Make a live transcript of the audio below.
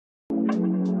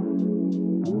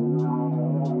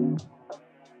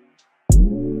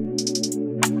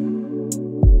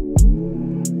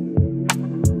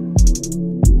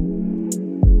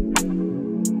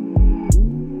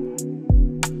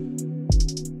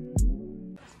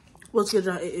What's good,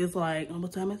 y'all? It is like,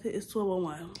 what time is it? It's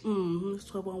 12:01. It's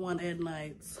 12:01 at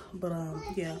night. But,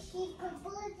 yeah.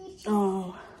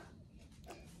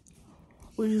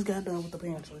 We just got done with the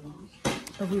pantry.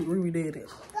 We redid it.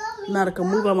 Now to come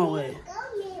move on my way.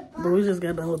 But we just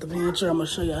got done with the pantry. I'm going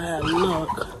to show you how it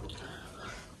look.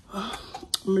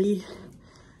 Me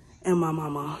and my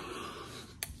mama.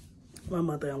 My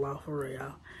mother-in-law, for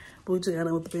real. But we just got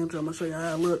done with the pantry. I'm going to show you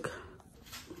how it look.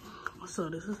 So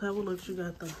this is how it looks. You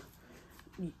got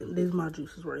these my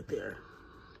juices right there.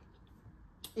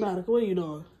 Nautica, what are you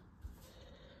doing?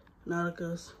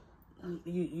 Nautica's,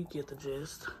 you get the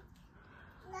gist.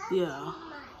 Yeah,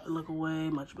 it look way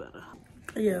much better.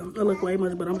 Yeah, it look way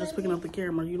much better. I'm just picking up the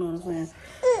camera, you know what I'm saying?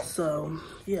 So,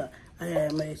 yeah, I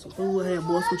had made some food. I had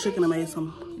boiled some chicken. I made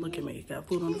some, look at me, got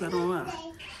food on the side online.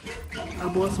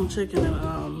 I boiled some chicken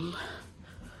and,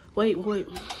 wait.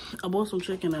 I boiled some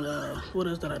chicken and, what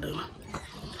else did I do?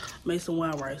 Made some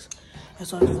wild rice. And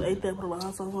so I just ate that, put a little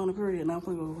hot sauce on the period. Now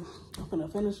I'm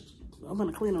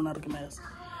gonna clean them out of the mess.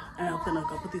 And I'm gonna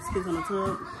go put these kids in the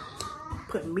tub,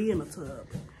 put me in the tub,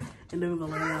 and then we're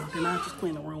gonna lay down. Then I'll just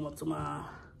clean the room up tomorrow.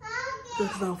 Just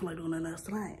because I don't feel like doing that else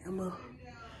tonight. I'm gonna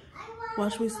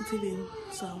watch me some TV.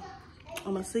 So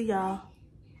I'm gonna see y'all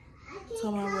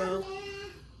tomorrow.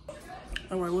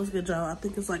 All right, what's good, y'all? I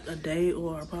think it's like a day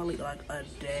or probably like a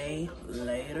day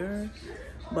later.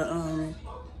 But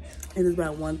it is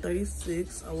about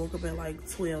 1:36. I woke up at like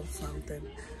 12 something.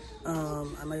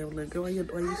 I know you're like, girl, why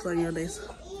you starting your day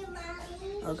so?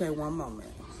 Okay, one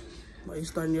moment. Why you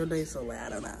starting your day so late? I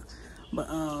don't know. But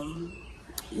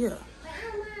yeah.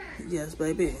 Yes,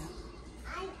 baby.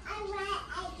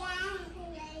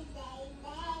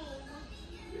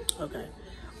 Okay.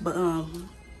 But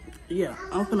yeah,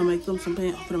 I'm gonna make them some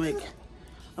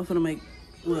I'm gonna make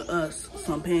with us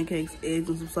some pancakes, eggs,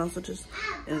 and some sausages,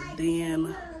 and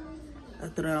then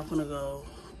after that I'm gonna go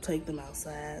take them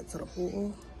outside to the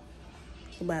pool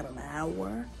for about an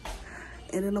hour,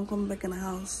 and then I'm coming back in the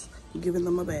house, giving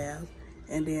them a bath,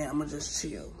 and then I'm gonna just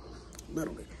chill.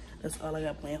 Literally, that's all I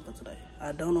got planned for today.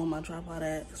 I don't know my tripod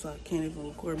at, so I can't even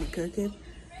record me cooking,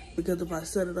 because if I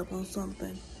set it up on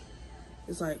something,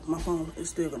 it's like my phone is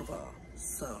still gonna fall.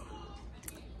 So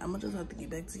I'm gonna just have to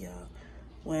get back to y'all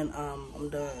when I'm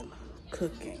done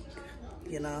cooking,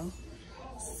 you know?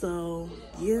 So,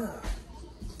 yeah.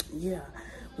 We're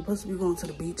supposed to be going to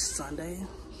the beach Sunday,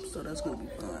 so that's gonna be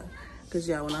fun. Cause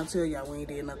y'all, when I tell y'all we ain't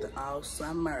did nothing all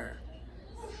summer,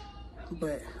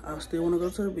 but I still wanna go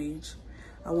to the beach.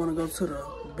 I wanna go to the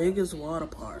biggest water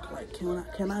park. Like,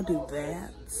 can I do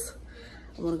that?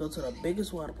 I wanna go to the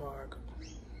biggest water park,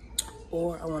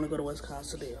 or I wanna go to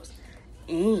Wisconsin Dells.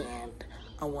 And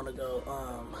I wanna go,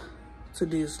 to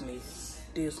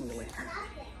Disneyland.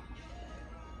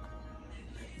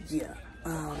 Yeah.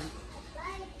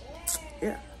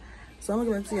 Yeah. So I'm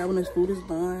gonna get back to y'all when this food is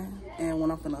done and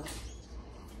when I'm gonna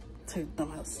take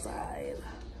them outside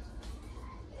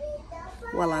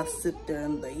while I sit there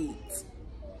in the heat.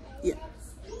 Yeah.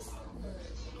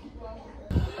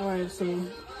 Alright, so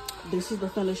this is the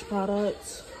finished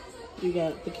product. You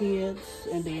got the kids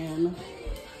and then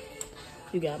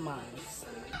you got mine.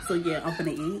 So yeah, I'm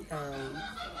gonna eat, and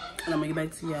I'm gonna get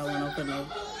back to y'all when I'm gonna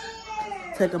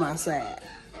take them outside.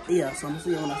 Yeah, so I'm gonna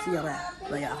see y'all when I see y'all back.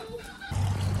 But yeah.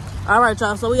 All right,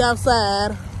 y'all, so we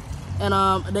outside, and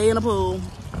they in the pool.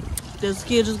 This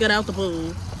kid just got out the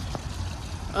pool.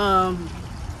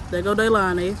 There go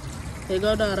Daijahna, here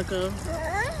go Nautica,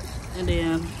 and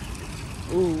then,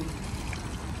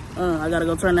 I gotta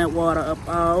go turn that water up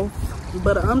off.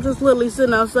 But I'm just literally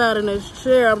sitting outside in this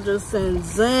chair. I'm just sitting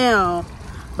down.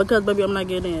 Because, baby, I'm not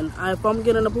getting in. If I'm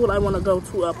getting in the pool, I want to go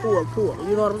to a pool.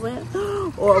 You know what I'm saying?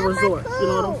 Or a resort. You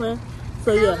know what I'm saying?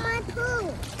 So, yeah.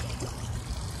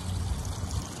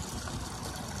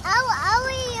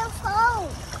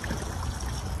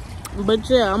 But,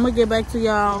 yeah, I'm going to get back to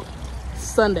y'all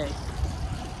Sunday.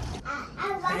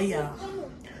 Hey, y'all.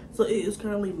 So, it is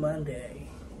currently Monday.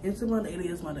 It's Monday. It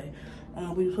is Monday.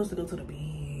 We were supposed to go to the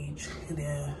beach. And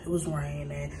then it was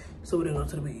raining. So we didn't go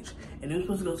to the beach. And we were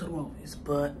supposed to go to the movies,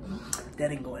 but that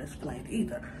didn't go as planned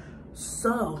either.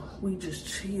 So we just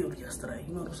chilled yesterday,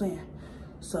 you know what I'm saying?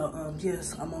 So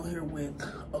yes, I'm on here with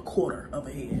a quarter of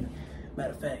a head.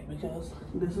 Matter of fact, because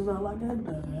this is all I got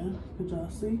done. Could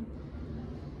y'all see?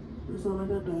 This is all I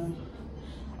got done.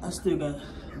 I still got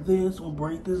this. We'll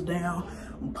break this down.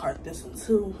 We'll part this in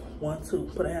two. 1,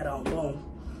 2. Put a hat on. Boom.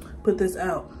 Put this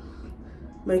out.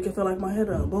 Make it feel like my head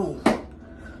on. Boom.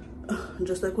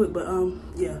 Just that quick, but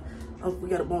yeah, we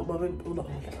got a bump, baby.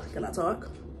 Can I talk?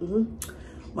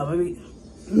 My baby,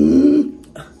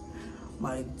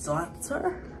 my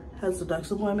daughter has a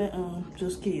doctor's appointment.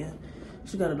 Just Kia.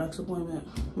 She got a doctor's appointment,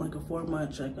 like a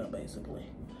 4-month checkup, basically.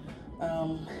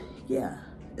 Yeah,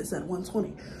 it's at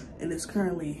 1:20, and it's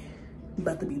currently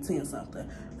about to be 10 something,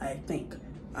 I think.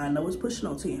 I know it's pushing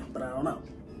on 10, but I don't know.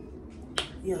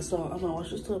 Yeah, so I'm gonna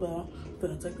wash this tub out,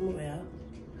 finna take them a bath,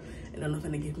 and then I'm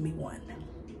finna give me one.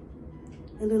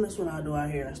 And then that's when I do our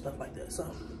hair and stuff like that. So,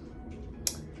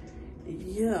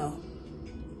 yeah.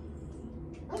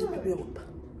 Want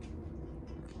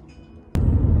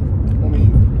me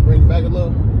to bring it back a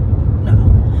little? No.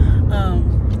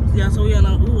 Yeah, so we on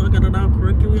our, ooh, I got it all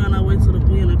corrected. We on our way to the,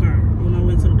 we in the car. We on our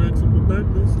way to the doctor's.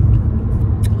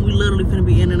 We literally finna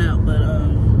be in and out, but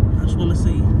I just wanna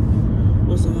see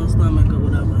what's on her stomach or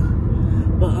whatever.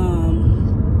 But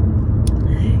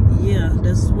yeah,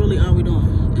 that's really all we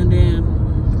doing. And then,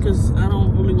 cause I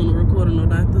don't really wanna record in no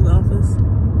doctor's office,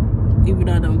 even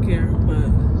though I don't care,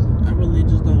 but I really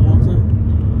just don't want to.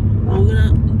 Oh, we're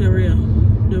not, the real,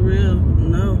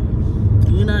 no.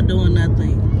 We're not doing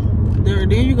nothing.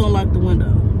 Then you're gonna lock the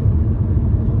window.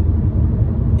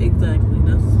 Exactly,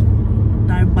 that's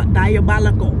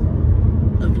diabolical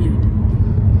of you.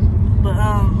 But,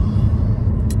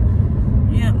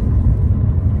 yeah.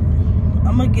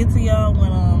 I'm gonna get to y'all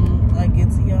when, I get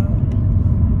to y'all.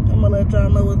 I'm gonna let y'all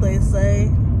know what they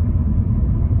say.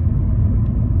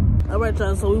 All right,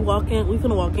 y'all, so we finna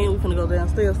walk in, we finna go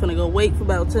downstairs, finna go wait for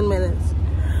about 10 minutes,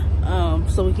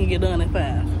 so we can get done at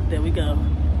 5. There we go.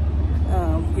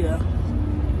 Yeah.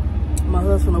 My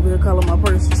husband over here calling my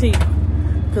purse cheap,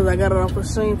 because I got it off a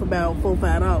Shein for about $4 or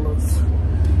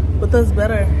 $5. But that's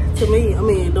better to me. I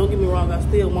mean, don't get me wrong, I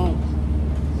still want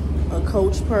a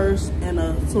Coach purse and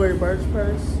a Tory Burch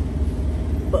purse.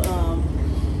 But,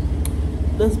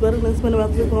 that's better than spending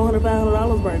about $300,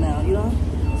 $500 right now, you know?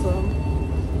 So,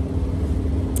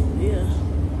 yeah.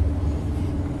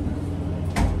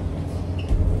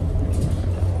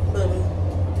 Baby,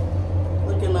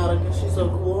 looking at her because she's so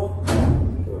cool.